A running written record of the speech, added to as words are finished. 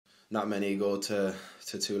not many go to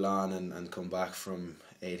Toulon and come back from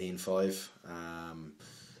 18-5.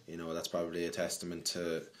 That's probably a testament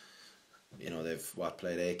to, they've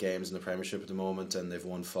played 8 games in the Premiership at the moment, and they've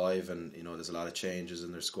won 5, and there's a lot of changes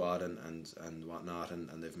in their squad and whatnot,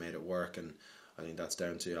 and they've made it work. And I think that's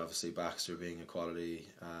down to obviously Baxter being a quality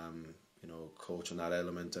coach on that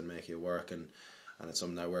element and making it work, and it's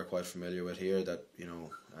something that we're quite familiar with here, that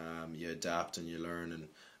you adapt and you learn, and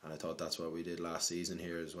I thought that's what we did last season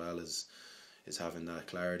here as well, is having that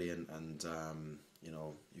clarity, and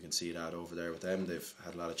you can see that over there with them. They've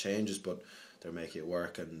had a lot of changes, but they're making it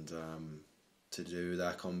work, and to do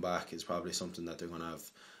that comeback is probably something that they're going to have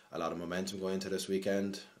a lot of momentum going into this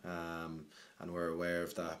weekend, and we're aware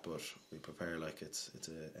of that, but we prepare like it's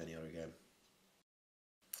any other game.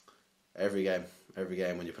 Every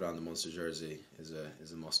game when you put on the Munster jersey is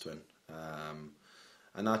a must win,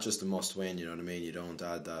 and not just a must win. You know what I mean? You don't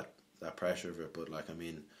add that pressure of it, but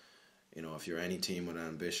if you're any team with an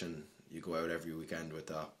ambition, you go out every weekend with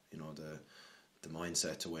that, the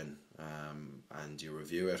mindset to win, and you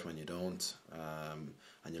review it when you don't,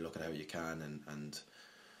 and you look at how you can, and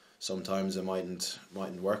sometimes it mightn't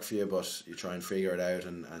work for you, but you try and figure it out,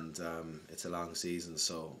 and it's a long season,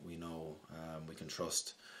 so we know we can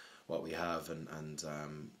trust what we have, and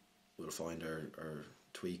we'll find our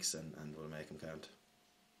tweaks, and we'll make them count.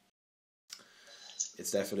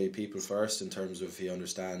 It's definitely people first, in terms of he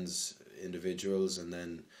understands individuals, and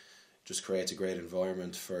then just creates a great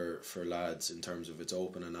environment for lads, in terms of it's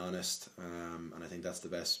open and honest, and I think that's the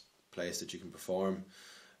best place that you can perform,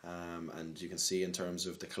 and you can see in terms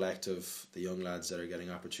of the collective, the young lads that are getting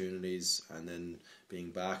opportunities and then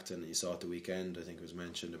being backed, and you saw at the weekend, I think it was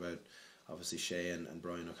mentioned about obviously Shea and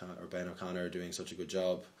Ben O'Connor doing such a good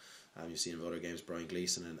job. You've seen in other games Brian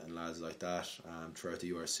Gleeson and lads like that throughout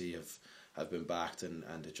the URC have been backed,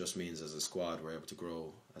 and it just means as a squad we're able to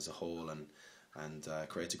grow as a whole, and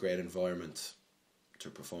creates a great environment to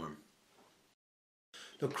perform.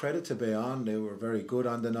 Look, credit to Bayonne, they were very good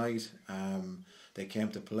on the night. They came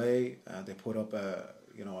to play. They put up a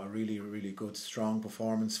really, really good, strong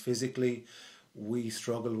performance physically. We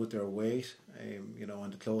struggled with their weight,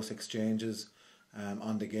 on the close exchanges,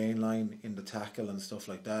 on the gain line, in the tackle and stuff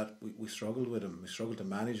like that. We struggled with them. We struggled to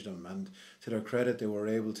manage them. And to their credit, they were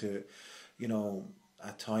able to,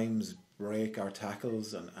 at times break our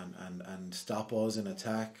tackles and stop us in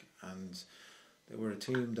attack. And they were a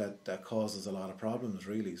team that causes a lot of problems,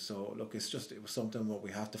 really. So, look, it was something what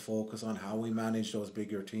we have to focus on, how we manage those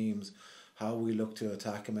bigger teams, how we look to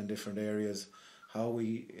attack them in different areas, how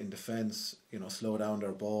we, in defence, slow down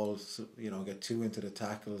their balls, get too into the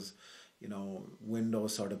tackles, win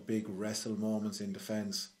those sort of big wrestle moments in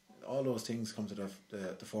defence. All those things come to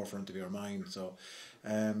the forefront of your mind. So,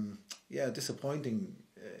 disappointing,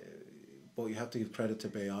 but you have to give credit to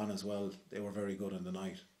Bayonne as well. They were very good on the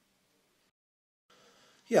night.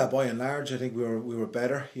 Yeah, by and large, I think we were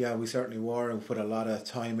better. Yeah, we certainly were, and we put a lot of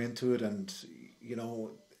time into it, and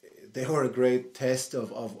they were a great test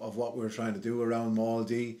of what we were trying to do around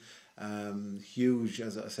Maldy. Huge,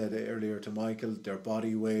 as I said earlier to Michael, their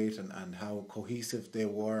body weight and how cohesive they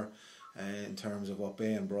were in terms of what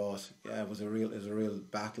Bayonne brought. Yeah, it was a real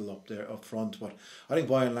battle up front. But I think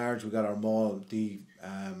by and large we got our Maldy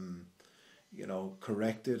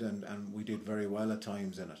corrected, and we did very well at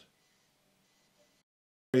times in it.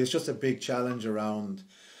 It's just a big challenge around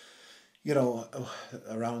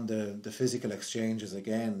the physical exchanges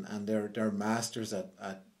again, and they're masters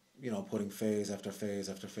at putting phase after phase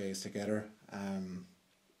after phase together.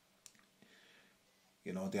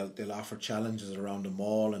 They'll offer challenges around the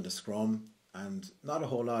maul and the scrum, and not a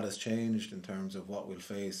whole lot has changed in terms of what we'll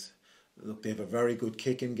face. Look, they have a very good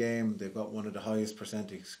kicking game. They've got one of the highest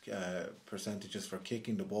percentages for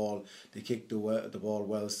kicking the ball. They kick the ball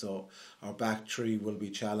well, so our back three will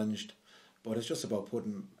be challenged. But it's just about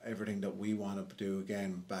putting everything that we want to do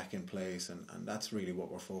again back in place, and that's really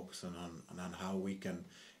what we're focusing on, and on how we can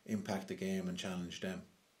impact the game and challenge them.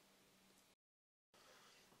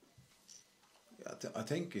 I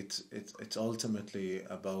think it's ultimately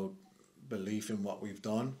about belief in what we've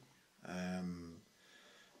done.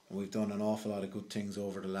 We've done an awful lot of good things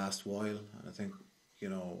over the last while, and I think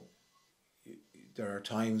there are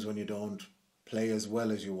times when you don't play as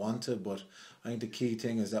well as you want to, but I think the key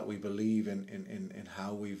thing is that we believe in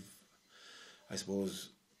how we've, I suppose,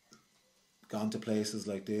 gone to places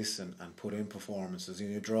like this and put in performances,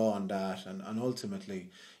 and you draw on that, and ultimately,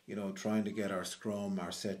 trying to get our scrum,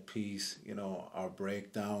 our set piece, our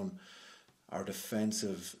breakdown, our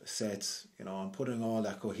defensive sets, and putting all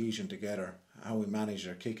that cohesion together, how we manage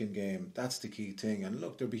our kicking game, that's the key thing. And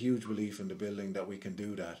look, there'll be huge belief in the building that we can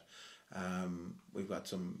do that. We've got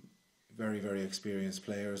some very, very experienced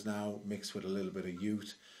players now, mixed with a little bit of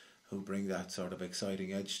youth, who bring that sort of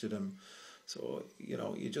exciting edge to them. So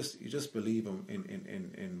you just believe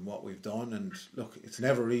in what we've done. And look, it's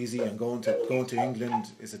never easy, and going to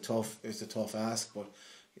England is a tough ask, but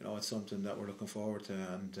it's something that we're looking forward to,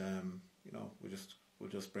 and we'll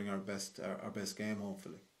just bring our best game,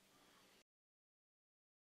 hopefully.